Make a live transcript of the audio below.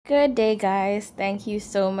Good day, guys. Thank you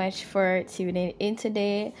so much for tuning in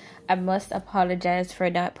today. I must apologize for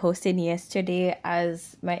not posting yesterday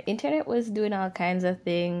as my internet was doing all kinds of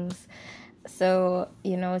things. So,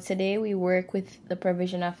 today we work with the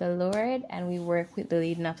provision of the Lord and we work with the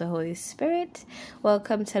leading of the Holy Spirit.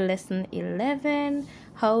 Welcome to lesson 11,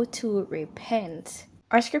 how to repent.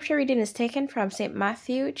 Our scripture reading is taken from St.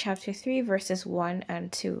 Matthew chapter 3 verses 1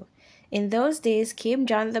 and 2. In those days came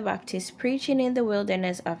John the Baptist preaching in the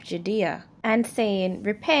wilderness of Judea, and saying,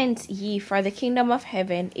 Repent ye, for the kingdom of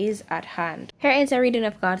heaven is at hand. Here is a reading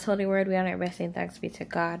of God's holy word. We honor it, saying thanks be to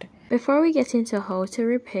God. Before we get into how to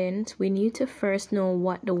repent, we need to first know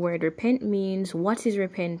what the word repent means. What is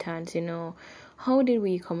repentance? How did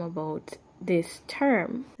we come about this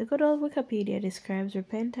term? The good old Wikipedia describes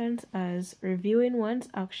repentance as reviewing one's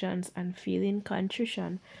actions and feeling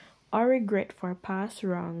contrition or regret for past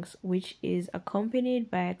wrongs, which is accompanied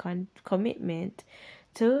by a commitment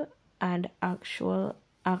to and actual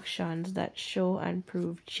actions that show and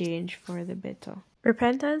prove change for the better.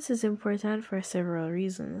 Repentance is important for several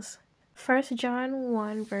reasons. 1 John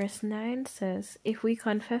 1 verse 9 says, If we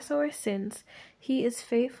confess our sins, he is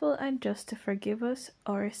faithful and just to forgive us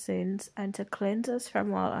our sins and to cleanse us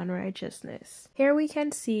from all unrighteousness. Here we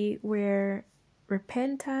can see where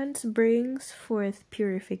repentance brings forth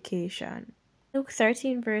purification. Luke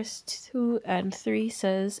 13 verse 2 and 3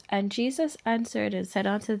 says, And Jesus answered and said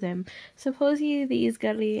unto them, Suppose ye these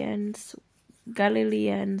Galileans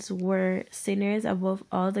were sinners above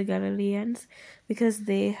all the Galileans, because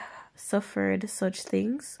they suffered such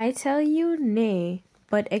things? I tell you, nay,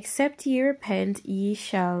 but except ye repent, ye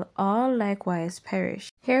shall all likewise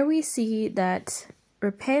perish. Here we see that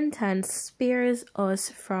repentance spares us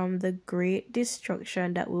from the great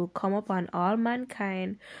destruction that will come upon all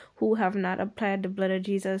mankind who have not applied the blood of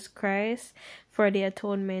Jesus Christ for the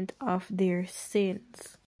atonement of their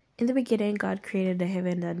sins. In the beginning, God created the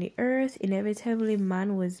heaven and the earth. Inevitably,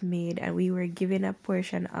 man was made, and we were given a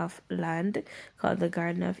portion of land called the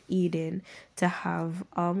Garden of Eden to have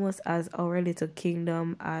almost as our little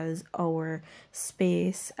kingdom, as our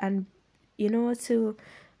space, and to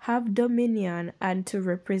have dominion and to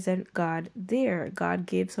represent God there. God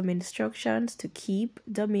gave some instructions to keep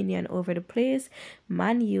dominion over the place.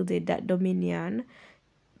 Man yielded that dominion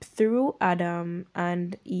through Adam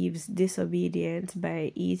and Eve's disobedience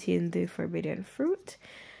by eating the forbidden fruit.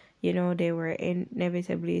 They were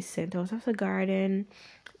inevitably sent out of the garden.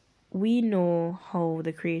 We know how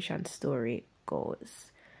the creation story goes.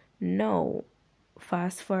 Now,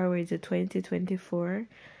 fast forward to 2024.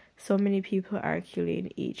 So many people are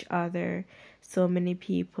killing each other. So many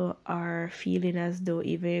people are feeling as though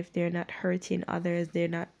even if they're not hurting others, they're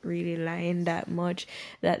not really lying that much,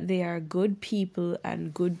 that they are good people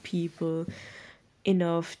and good people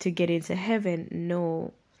enough to get into heaven.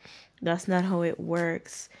 No, that's not how it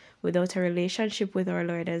works. Without a relationship with our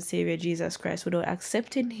Lord and Savior Jesus Christ, without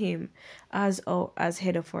accepting Him as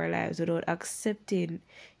head of our lives, without accepting,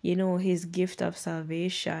 His gift of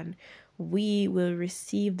salvation, we will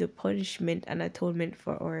receive the punishment and atonement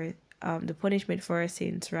for our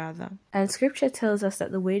sins rather. And scripture tells us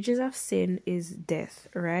that the wages of sin is death,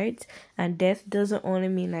 right? And death doesn't only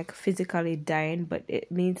mean like physically dying, but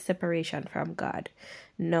it means separation from God.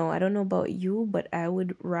 No, I don't know about you, but I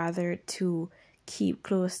would rather to keep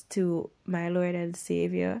close to my Lord and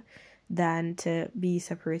Savior than to be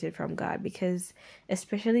separated from God, because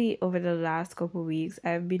especially over the last couple of weeks,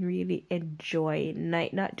 I've been really enjoying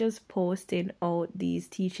not just posting out these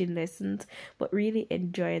teaching lessons, but really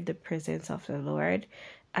enjoying the presence of the Lord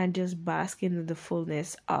and just basking in the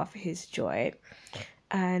fullness of His joy.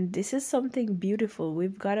 And this is something beautiful.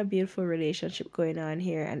 We've got a beautiful relationship going on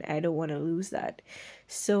here, and I don't want to lose that.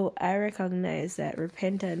 So I recognize that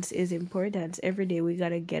repentance is important. Every day we got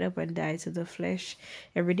to get up and die to the flesh.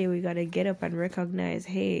 Every day we got to get up and recognize,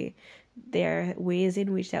 hey, there are ways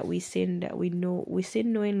in which that we sin, that we know we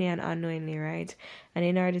sin knowingly and unknowingly, right? And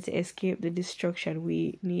in order to escape the destruction,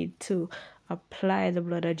 we need to apply the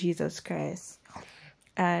blood of Jesus Christ.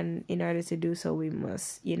 And in order to do so, we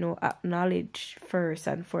must, acknowledge first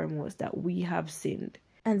and foremost that we have sinned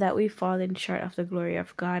and that we've fallen short of the glory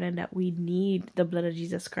of God, and that we need the blood of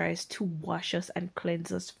Jesus Christ to wash us and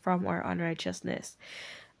cleanse us from our unrighteousness,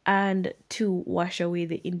 and to wash away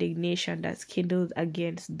the indignation that's kindled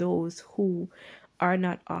against those who are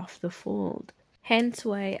not of the fold. Hence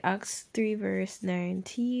why Acts 3 verse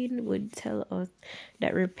 19 would tell us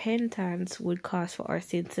that repentance would cause for our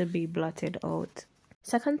sins to be blotted out.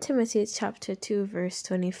 2 Timothy chapter 2 verse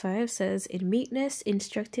 25 says, In meekness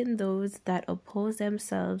instructing those that oppose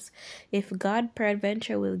themselves, if God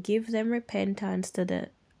peradventure will give them repentance to the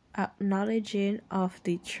acknowledging of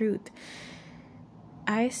the truth.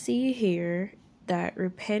 I see here that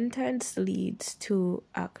repentance leads to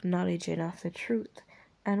acknowledging of the truth.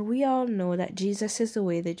 And we all know that Jesus is the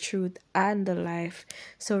way, the truth, and the life.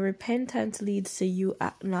 So repentance leads to you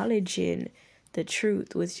acknowledging the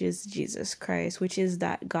truth, which is Jesus Christ, which is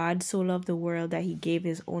that God so loved the world that he gave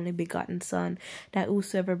his only begotten Son, that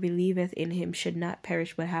whosoever believeth in him should not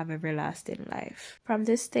perish but have everlasting life. From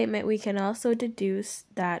this statement, we can also deduce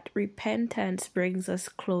that repentance brings us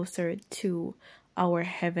closer to our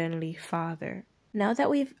Heavenly Father. Now that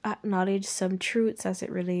we've acknowledged some truths as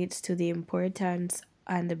it relates to the importance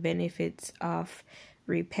and the benefits of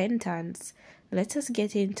repentance, let us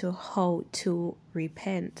get into how to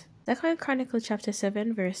repent. 2 Chronicles chapter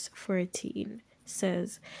 7 verse 14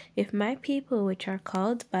 says, "If my people which are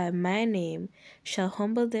called by my name shall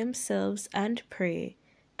humble themselves and pray,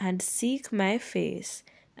 and seek my face,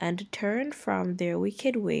 and turn from their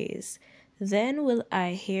wicked ways, then will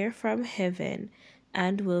I hear from heaven,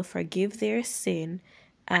 and will forgive their sin,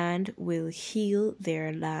 and will heal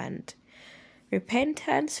their land."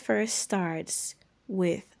 Repentance first starts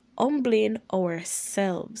with humbling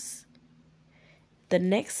ourselves. The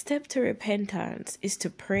next step to repentance is to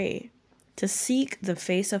pray, to seek the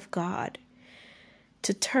face of God,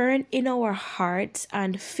 to turn in our hearts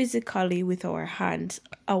and physically with our hands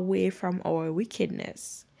away from our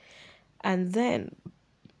wickedness. And then,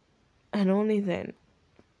 and only then,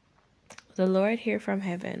 the Lord hear from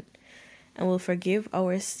heaven and will forgive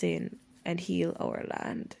our sin and heal our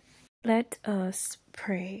land. Let us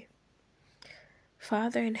pray.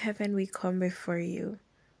 Father in heaven, we come before you.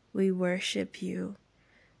 We worship you.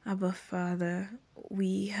 Abba Father,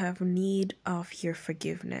 we have need of your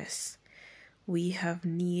forgiveness. We have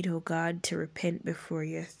need, O God, to repent before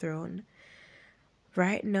your throne.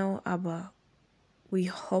 Right now, Abba, we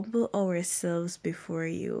humble ourselves before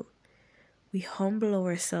you. We humble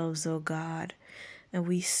ourselves, O God, and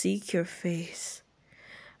we seek your face.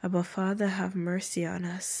 Abba Father, have mercy on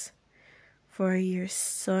us. For your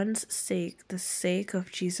Son's sake, the sake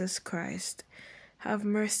of Jesus Christ, have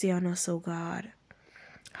mercy on us, O God.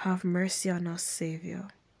 Have mercy on us, Savior.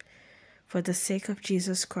 For the sake of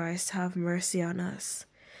Jesus Christ, have mercy on us.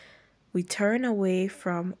 We turn away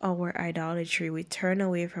from our idolatry. We turn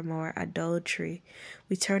away from our adultery.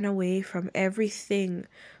 We turn away from everything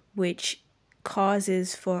which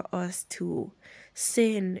causes for us to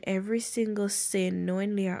sin, every single sin,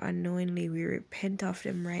 knowingly or unknowingly. We repent of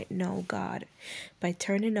them right now, God, by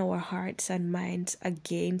turning our hearts and minds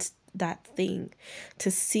against that thing,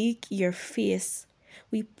 to seek your face.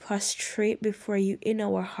 We prostrate before you in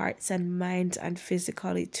our hearts and minds and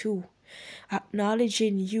physically too,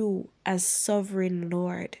 acknowledging you as sovereign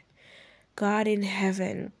Lord. God in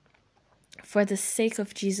heaven, for the sake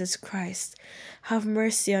of Jesus Christ, have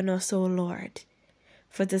mercy on us, O Lord.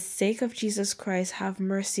 For the sake of Jesus Christ, have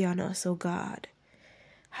mercy on us, O God.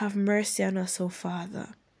 Have mercy on us, O Father.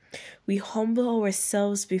 We humble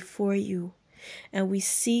ourselves before you, and we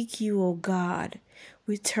seek you, O God.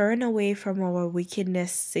 We turn away from our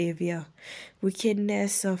wickedness, Savior.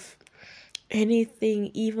 Wickedness of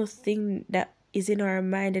anything, evil thing that is in our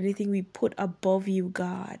mind, anything we put above you,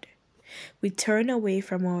 God. We turn away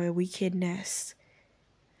from our wickedness.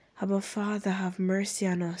 Abba Father, have mercy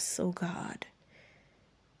on us, O God.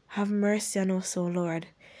 Have mercy on us, O Lord.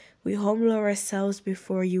 We humble ourselves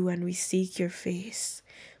before you and we seek your face.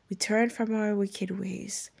 We turn from our wicked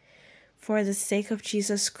ways. For the sake of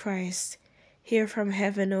Jesus Christ, hear from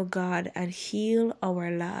heaven, O God, and heal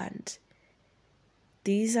our land.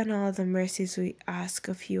 These and all the mercies we ask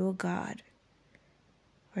of you, O God,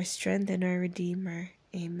 our strength and our Redeemer.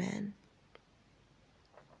 Amen.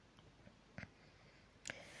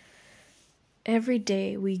 Every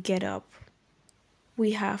day we get up,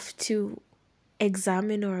 we have to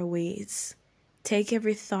examine our ways, take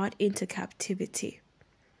every thought into captivity,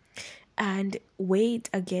 and wait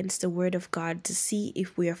against the word of God to see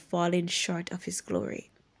if we are falling short of his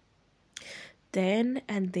glory. Then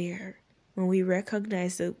and there, when we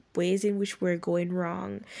recognize the ways in which we're going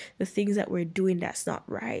wrong, the things that we're doing that's not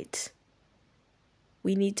right,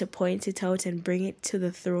 we need to point it out and bring it to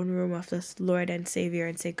the throne room of the Lord and Savior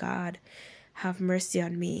and say, God, have mercy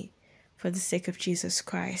on me for the sake of Jesus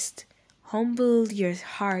Christ. Humble your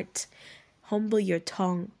heart, humble your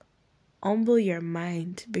tongue, humble your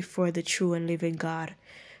mind before the true and living God.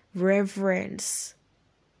 Reverence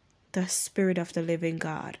the Spirit of the living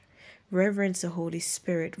God. Reverence the Holy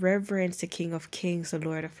Spirit. Reverence the King of Kings, the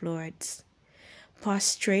Lord of Lords.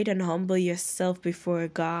 Prostrate and humble yourself before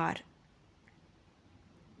God.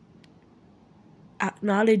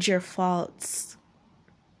 Acknowledge your faults.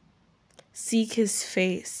 Seek his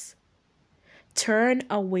face. Turn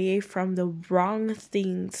away from the wrong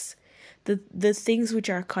things, the things which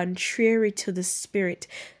are contrary to the Spirit,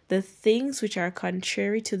 the things which are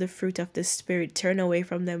contrary to the fruit of the Spirit. Turn away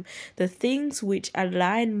from them. The things which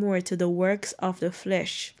align more to the works of the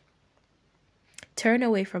flesh. Turn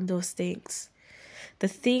away from those things. The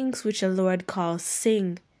things which the Lord calls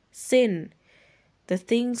sin, the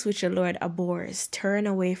things which the Lord abhors, turn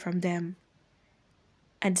away from them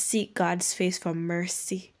and seek God's face for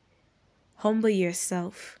mercy. Humble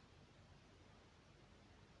yourself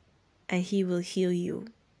and he will heal you.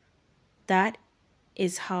 That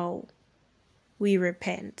is how we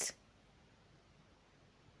repent.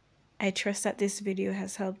 I trust that this video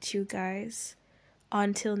has helped you guys.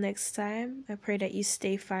 Until next time, I pray that you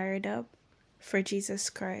stay fired up for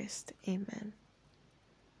Jesus Christ. Amen.